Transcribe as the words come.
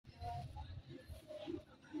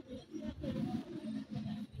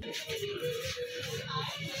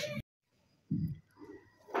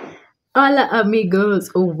Hola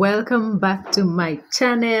amigos, welcome back to my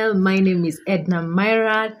channel. My name is Edna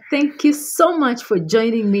Myra. Thank you so much for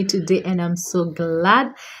joining me today, and I'm so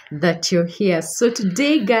glad that you're here. So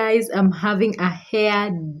today guys, I'm having a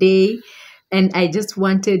hair day, and I just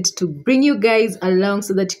wanted to bring you guys along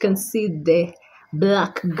so that you can see the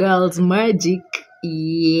black girls magic.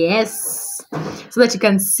 Yes, so that you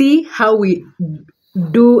can see how we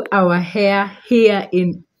do our hair here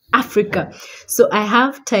in Africa. So I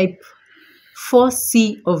have type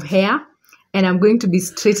 4C of hair, and I'm going to be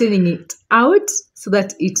straightening it out so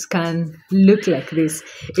that it can look like this.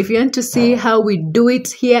 If you want to see how we do it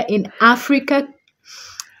here in Africa,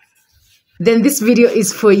 then this video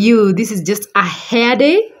is for you. This is just a hair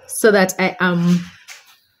day so that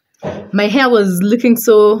my hair was looking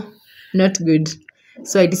so not good,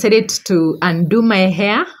 so I decided to undo my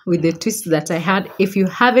hair with the twist that I had. If you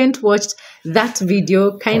haven't watched that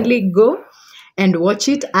video, kindly go and watch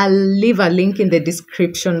it. I'll leave a link in the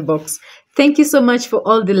description box. Thank you so much for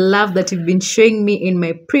all the love that you've been showing me in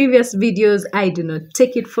my previous videos. I do not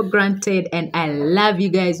take it for granted, and I love you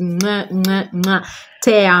guys. Mwah, mwah, mwah.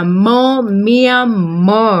 Te amo, mi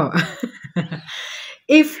amor.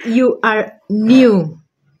 If you are new,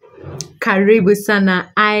 karibu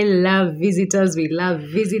sana. I love visitors. We love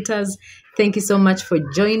visitors. Thank you so much for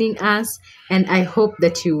joining us, and I hope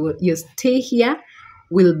that your stay here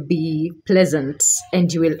will be pleasant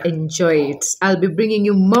and you will enjoy it. I'll be bringing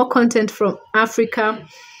you more content from Africa,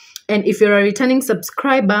 and if you're a returning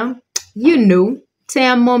subscriber, you know, te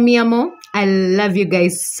amo, mi amo. I love you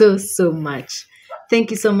guys so much.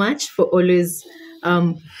 Thank you so much for always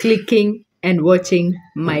clicking and watching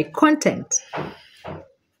my content.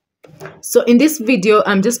 So in this video,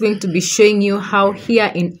 I'm just going to be showing you how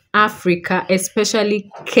here in Africa, especially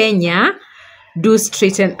Kenya, do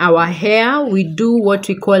straighten our hair. We do what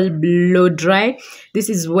we call blow dry. This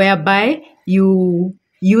is whereby you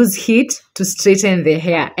use heat to straighten the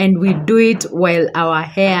hair, and we do it while our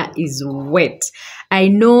hair is wet. I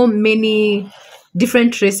know many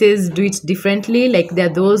different races do it differently. Like there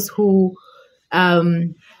are those who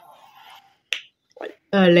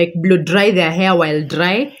like blow dry their hair while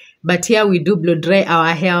dry, but here we do blow dry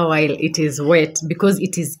our hair while it is wet because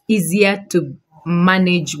it is easier to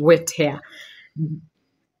manage wet hair.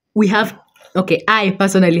 We have, okay, I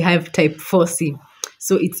personally have type 4C,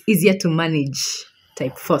 so it's easier to manage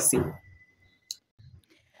type 4C.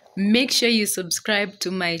 Make sure you subscribe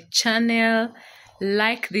to my channel,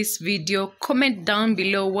 like this video, comment down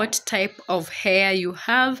below what type of hair you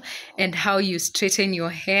have and how you straighten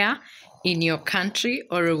your hair in your country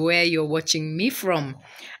or where you're watching me from.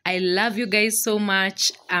 I love you guys so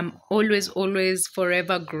much. I'm always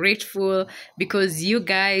forever grateful because you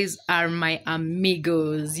guys are my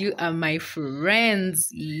amigos. You are my friends.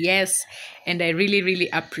 Yes, and I really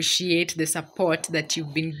appreciate the support that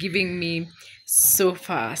you've been giving me so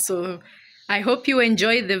far. So I hope you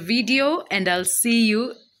enjoy the video, and I'll see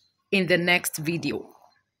you in the next video.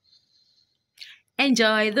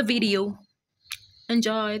 Enjoy the video.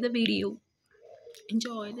 Enjoy the video.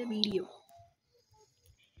 Enjoy the video.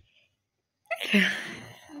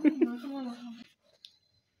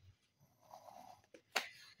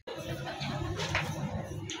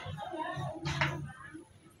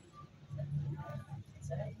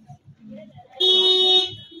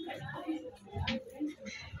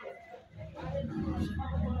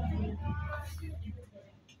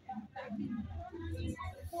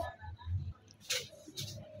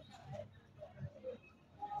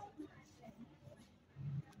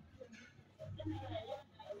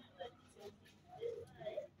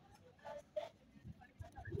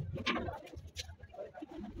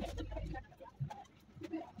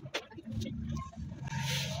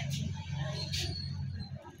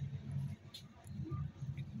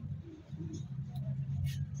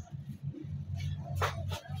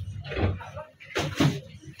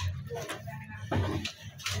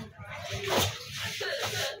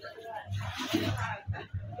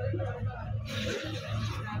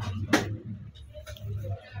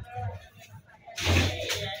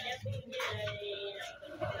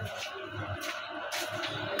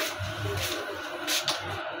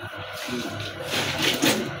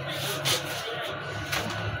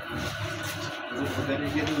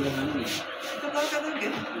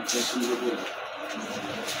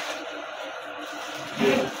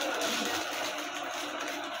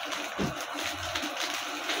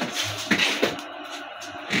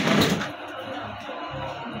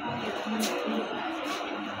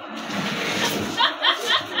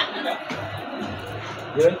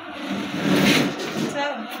 Good?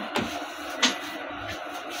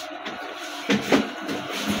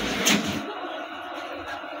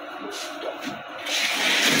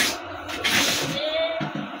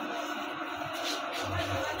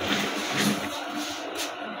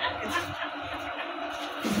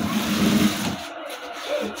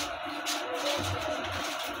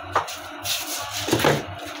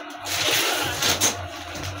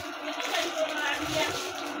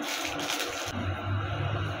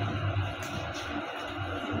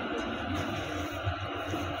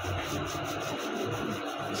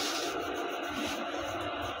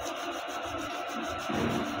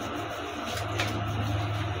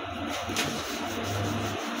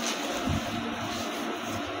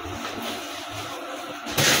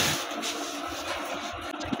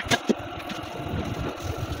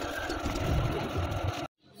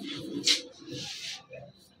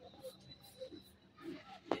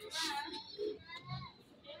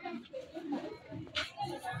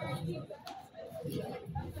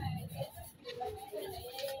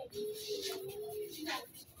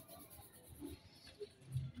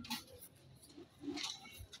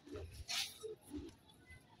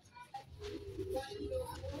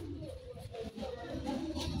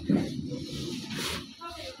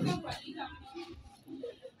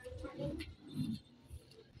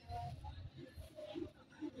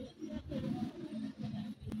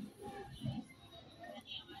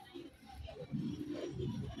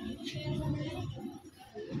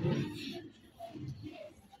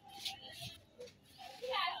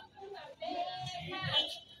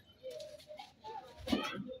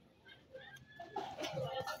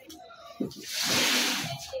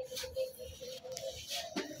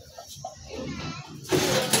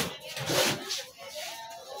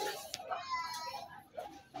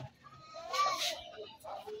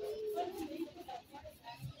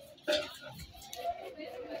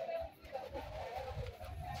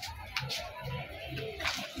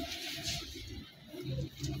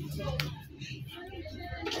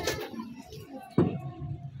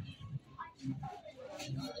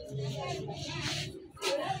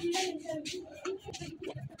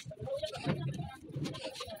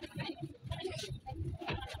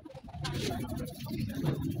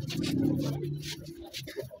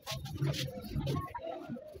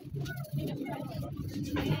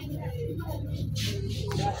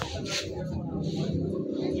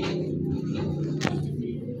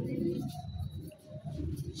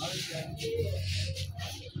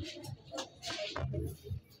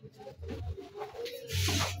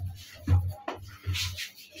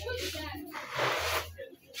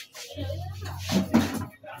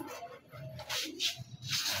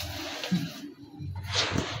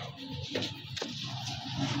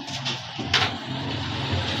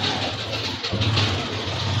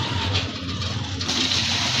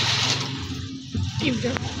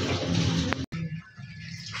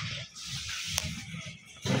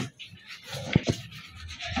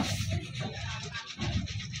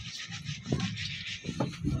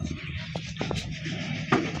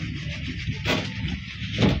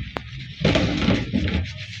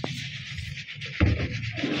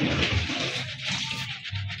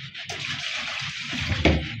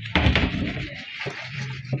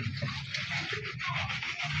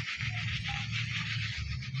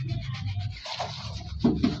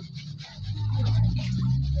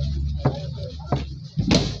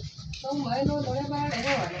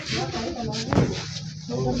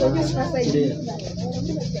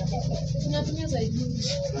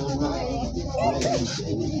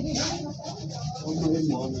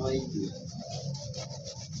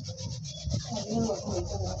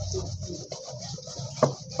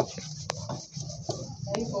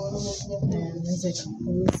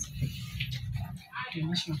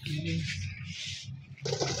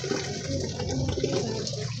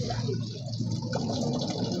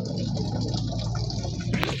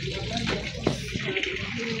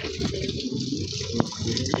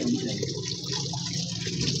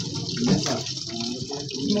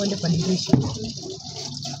 Mwende kwa dirisha.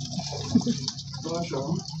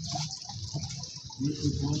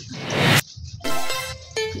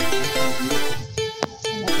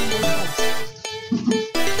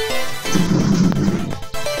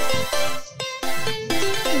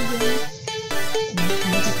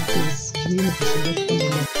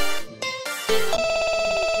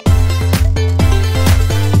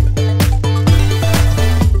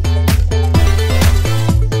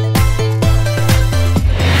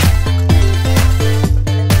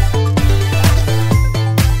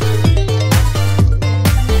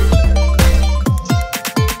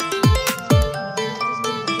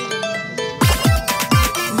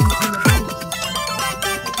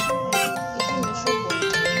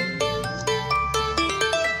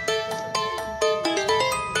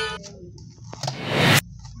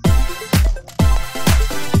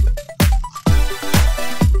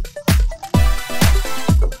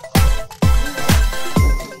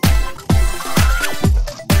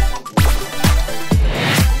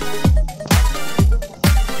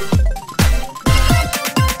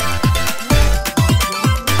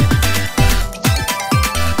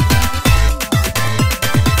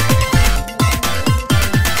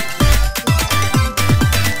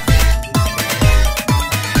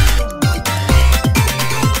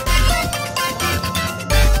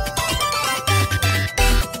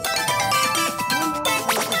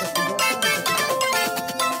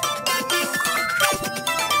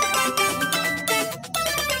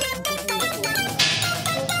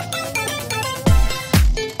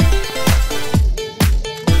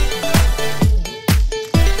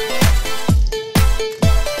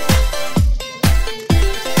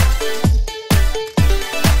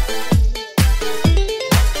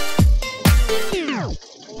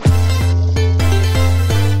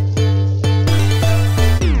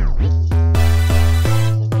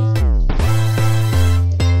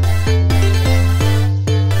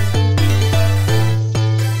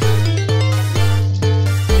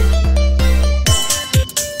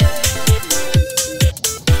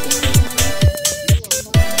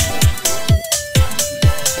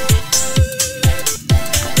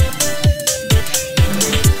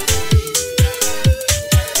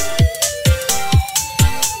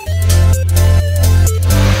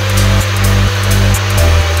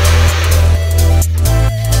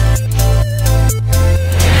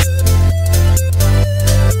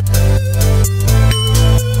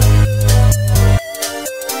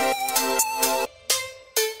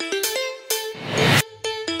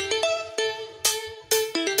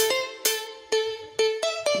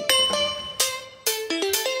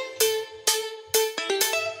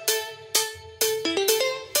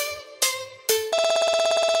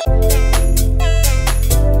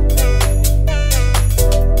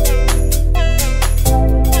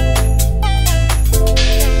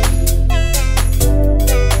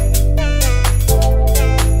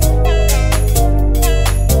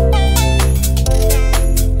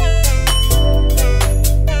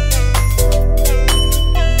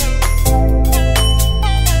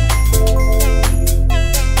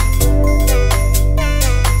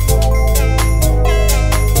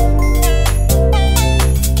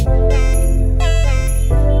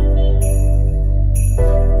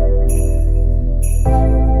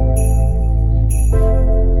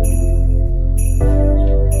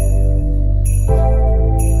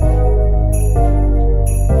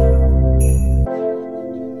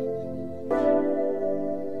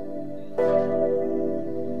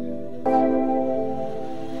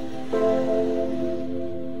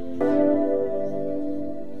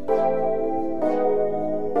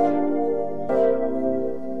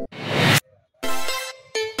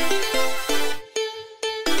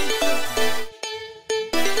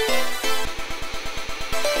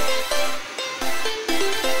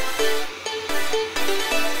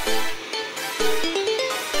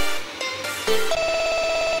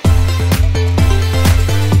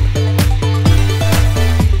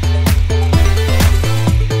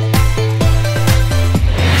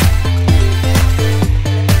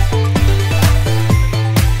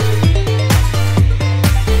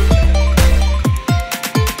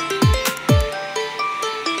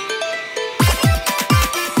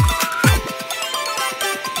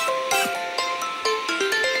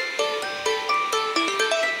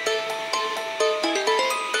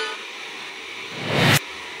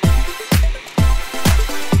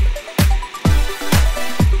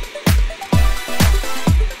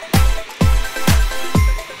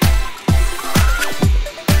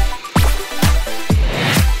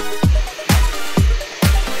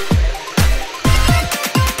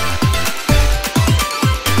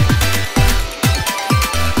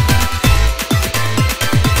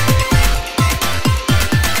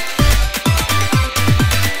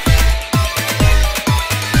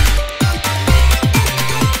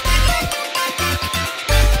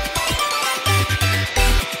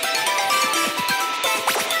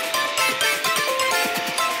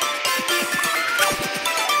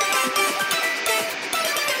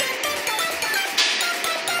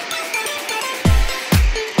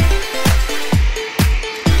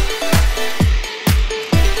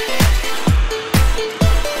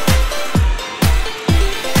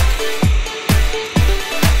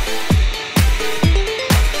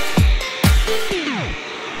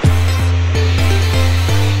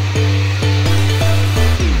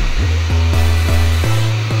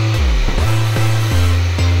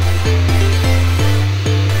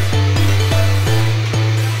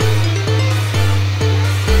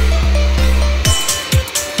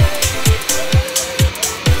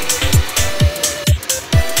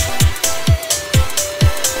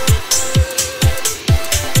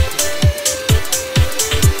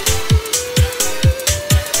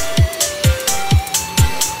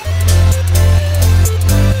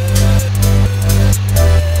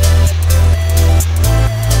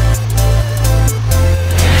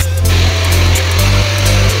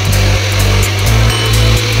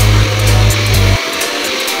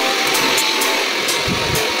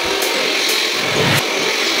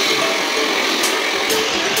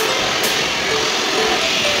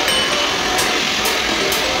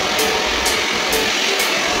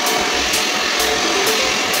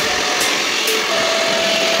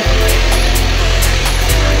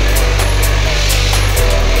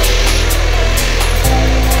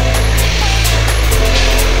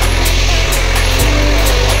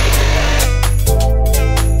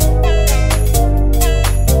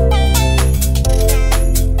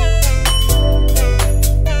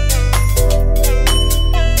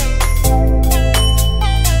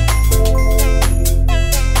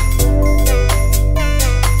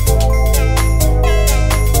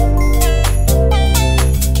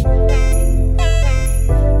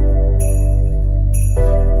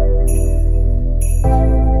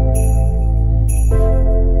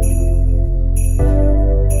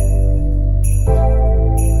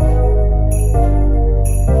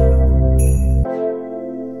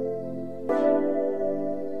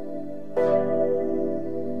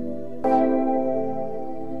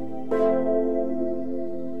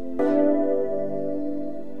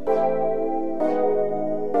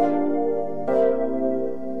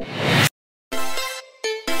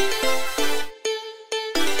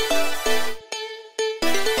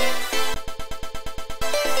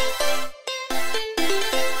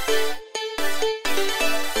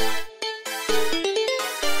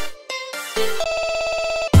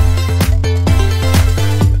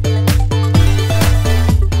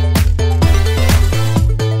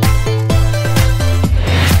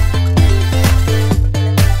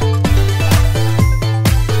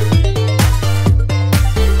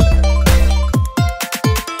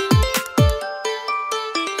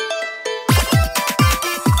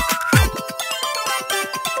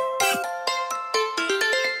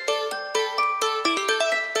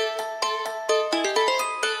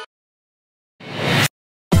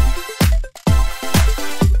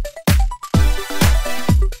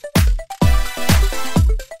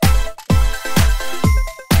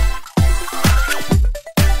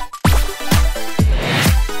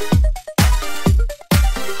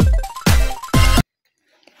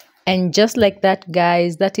 And just like that,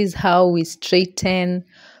 guys, that is how we straighten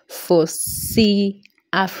for C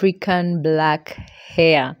African black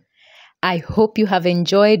hair. I hope you have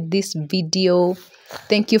enjoyed this video.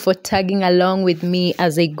 Thank you for tagging along with me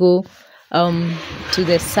as I go to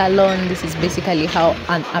the salon. This is basically how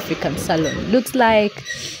an African salon looks like.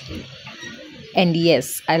 And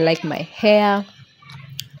yes, I like my hair.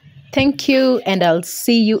 Thank you, and I'll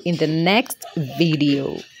see you in the next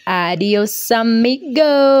video. Adios,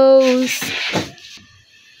 amigos.